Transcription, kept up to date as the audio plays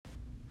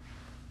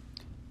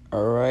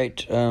All right.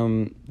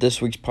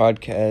 This week's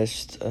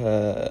podcast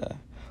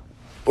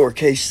or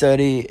case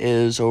study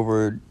is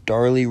over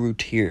Darlie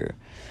routier.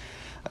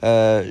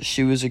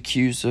 She was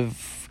accused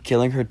of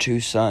killing her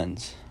two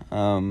sons.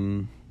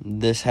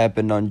 This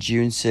happened on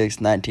June 6,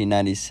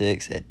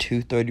 1996 at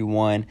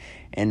 2:31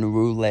 in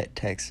Roulette,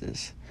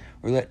 Texas.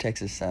 Roulette,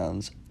 Texas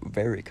sounds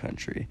very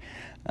country.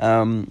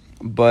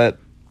 But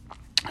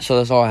so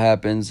this all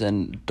happens,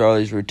 and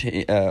Darlie's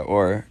routine,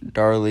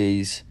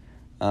 Darlie's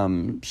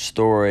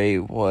story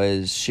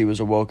was she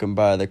was awoken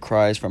by the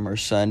cries from her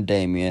son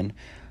Damien,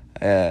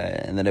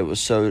 and that it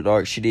was so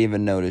dark she didn't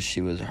even notice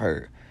she was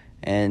hurt,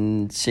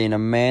 and seeing a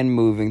man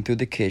moving through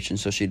the kitchen,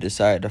 so she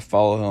decided to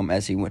follow him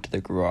as he went to the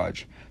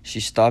garage.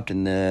 She stopped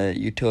in the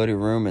utility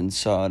room and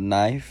saw a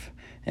knife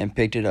and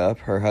picked it up.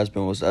 Her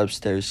husband was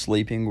upstairs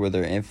sleeping with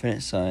her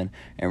infant son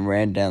and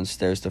ran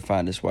downstairs to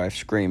find his wife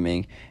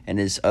screaming and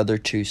his other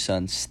two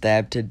sons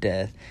stabbed to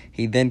death.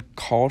 He then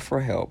called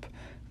for help.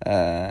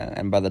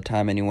 And by the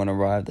time anyone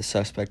arrived, the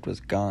suspect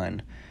was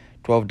gone.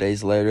 12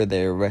 days later,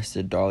 they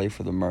arrested Darlie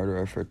for the murder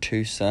of her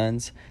two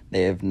sons.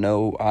 They have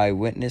no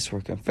eyewitness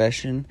or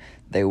confession.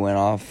 They went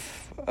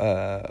off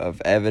of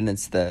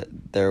evidence that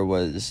there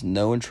was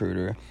no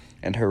intruder,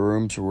 and her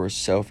rooms were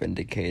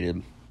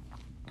self-indicated.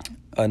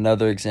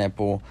 Another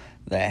example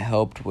that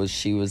helped was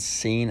she was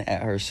seen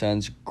at her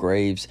son's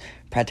graves,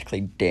 practically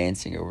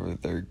dancing over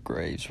their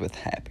graves with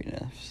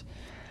happiness.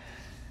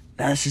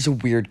 Now, this is a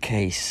weird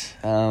case.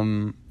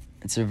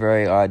 It's a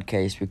very odd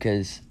case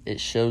because it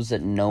shows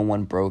that no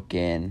one broke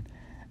in.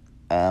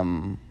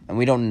 And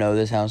we don't know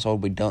this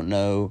household. We don't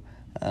know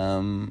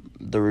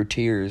the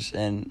routiers,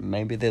 and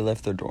maybe they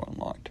left their door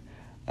unlocked.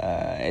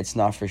 It's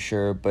not for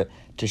sure, but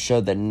to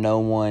show that no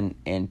one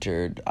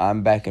entered,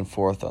 I'm back and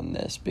forth on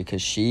this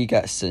because she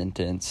got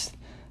sentenced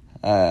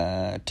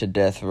to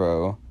death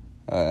row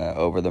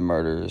over the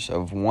murders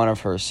of one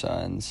of her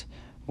sons.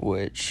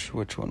 Which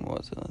one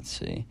was it? Let's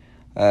see.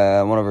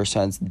 One of her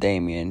sons,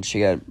 Damien.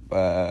 She got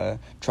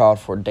trialed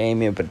for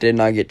Damien, but did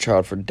not get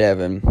trialed for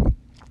Devin.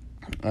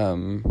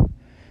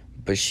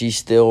 But she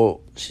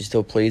still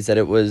pleads that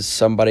it was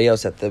somebody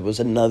else, that there was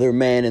another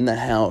man in the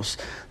house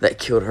that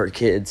killed her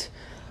kids.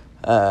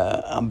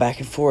 I'm back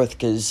and forth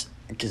because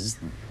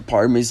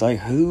part of me is like,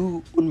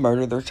 who would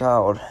murder their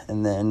child?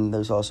 And then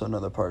there's also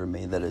another part of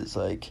me that is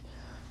like,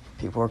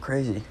 people are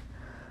crazy.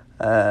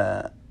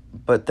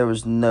 But there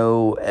was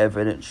no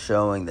evidence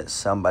showing that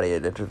somebody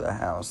had entered the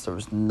house. There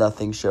was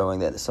nothing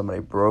showing that somebody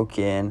broke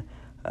in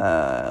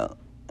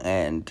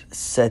and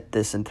set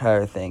this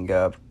entire thing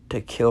up to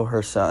kill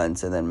her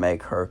sons and then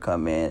make her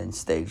come in and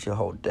stage the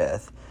whole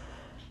death.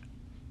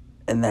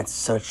 And that's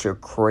such a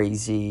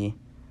crazy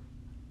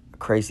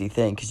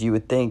thing, because you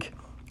would think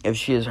if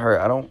she is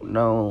hurt, I don't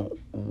know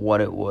what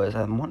it was.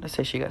 I want to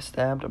say she got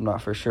stabbed. I'm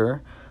not for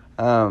sure.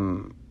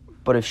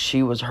 But if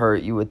she was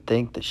hurt, you would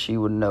think that she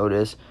would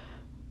notice,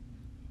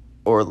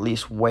 or at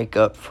least wake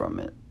up from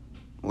it.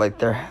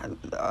 Like,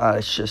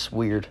 it's just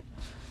weird.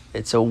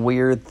 It's a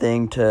weird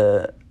thing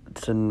to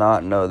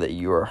not know that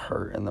you are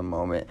hurt in the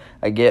moment.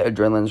 I get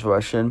adrenaline's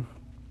rushing,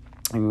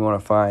 and you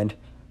want to find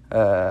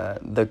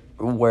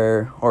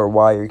where or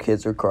why your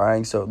kids are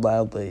crying so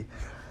loudly.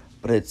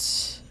 But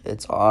it's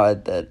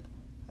odd that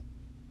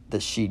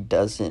she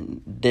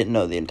didn't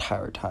know the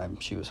entire time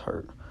she was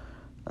hurt.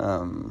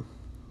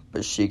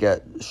 But she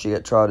got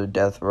tried to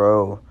death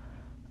row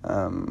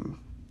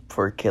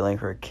for killing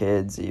her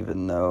kids,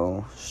 even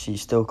though she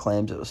still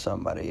claims it was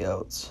somebody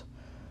else.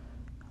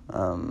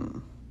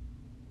 Now,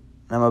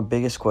 my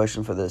biggest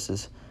question for this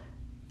is,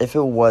 if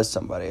it was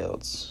somebody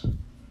else,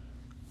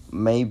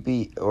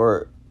 maybe,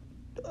 or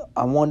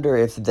I wonder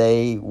if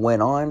they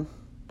went on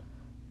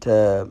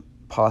to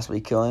possibly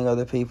killing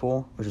other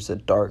people, which is a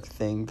dark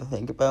thing to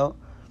think about,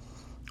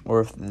 or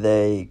if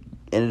they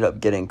ended up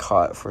getting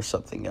caught for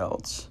something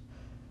else.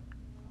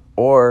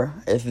 Or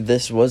if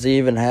this was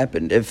even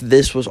happened, if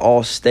this was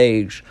all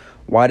staged,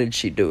 why did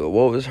she do it?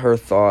 What was her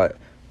thought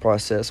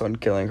process on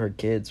killing her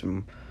kids?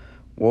 And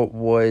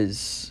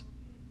what's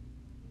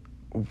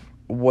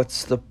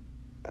the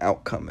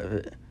outcome of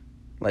it?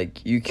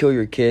 Like, you kill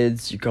your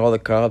kids, you call the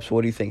cops,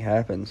 what do you think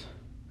happens?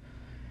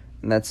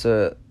 And I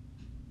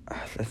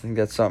think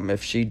that's something,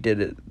 if she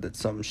did it, that's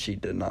something she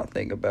did not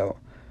think about.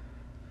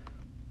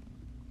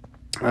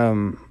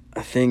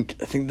 I think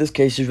this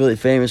case is really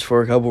famous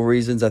for a couple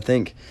reasons. I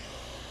think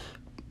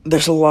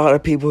there's a lot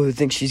of people who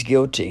think she's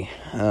guilty.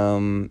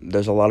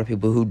 There's a lot of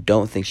people who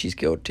don't think she's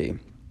guilty.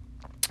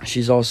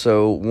 She's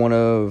also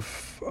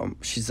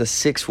she's the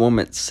sixth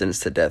woman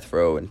sentenced to death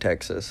row in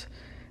Texas,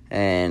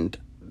 and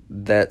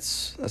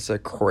that's a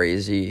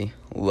crazy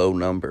low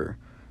number.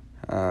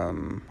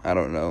 I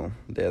don't know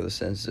the other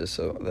sentences,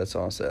 so that's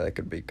honestly, I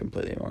could be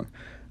completely wrong.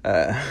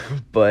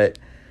 But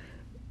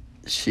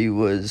she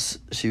was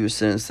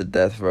sentenced to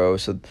death row,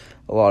 so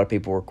a lot of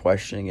people were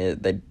questioning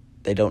it.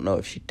 They don't know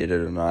if she did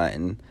it or not,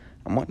 and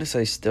I'm wanting to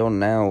say still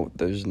now,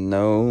 there's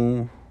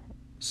no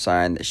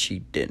sign that she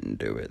didn't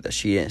do it, that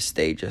she didn't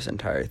stage this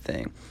entire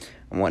thing.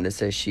 I'm wanting to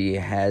say she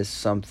has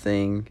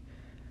something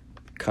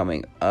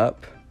coming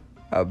up,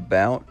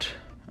 about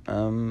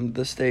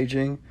the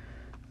staging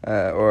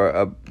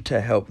or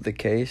to help the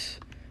case.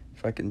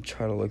 If I can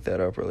try to look that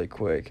up really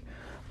quick.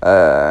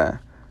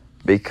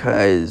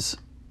 Because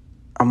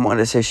I want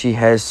to say she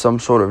has some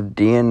sort of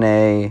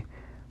DNA,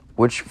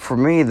 which for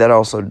me, that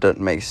also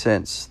doesn't make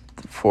sense.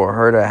 For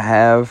her to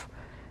have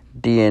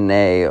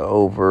DNA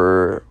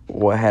over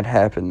what had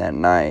happened that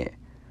night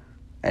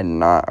and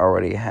not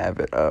already have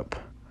it up.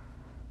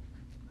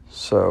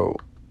 So,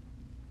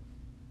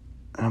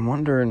 I'm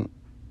wondering,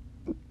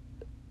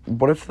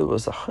 what if it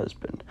was the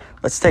husband?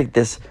 Let's take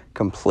this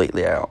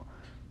completely out.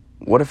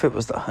 What if it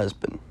was the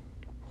husband?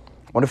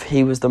 What if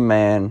he was the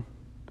man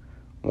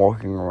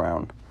walking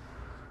around?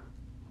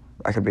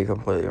 I could be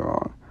completely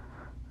wrong.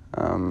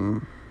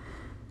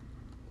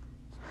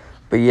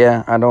 But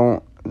yeah,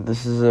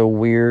 this is a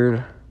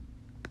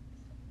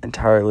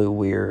entirely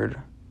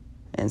weird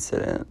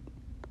incident.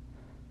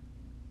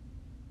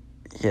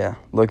 Yeah,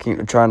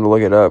 trying to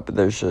look it up,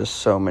 there's just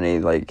so many,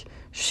 like,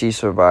 she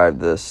survived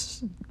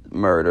this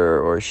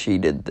murder, or she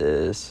did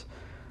this.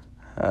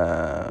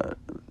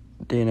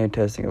 DNA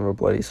testing of a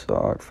bloody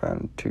sock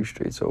found 2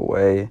 streets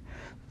away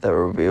that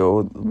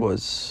revealed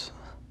was,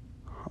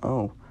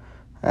 or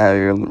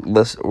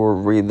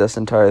read this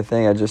entire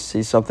thing. I just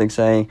see something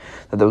saying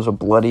that there was a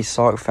bloody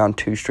sock found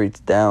 2 streets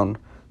down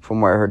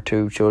from where her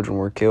 2 children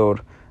were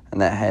killed, and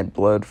that had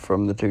blood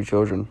from the 2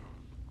 children.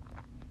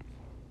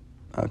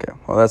 Okay,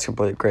 well, that's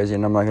completely crazy,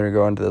 and I'm not going to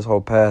go into this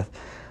whole path.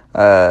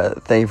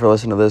 Thank you for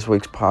listening to this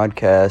week's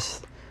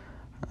podcast.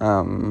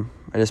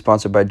 It is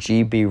sponsored by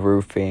GB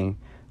Roofing.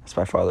 That's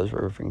my father's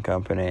roofing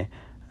company.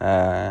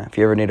 If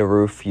you ever need a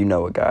roof, you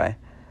know a guy.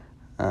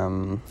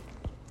 All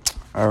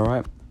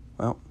right.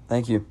 Well,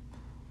 thank you.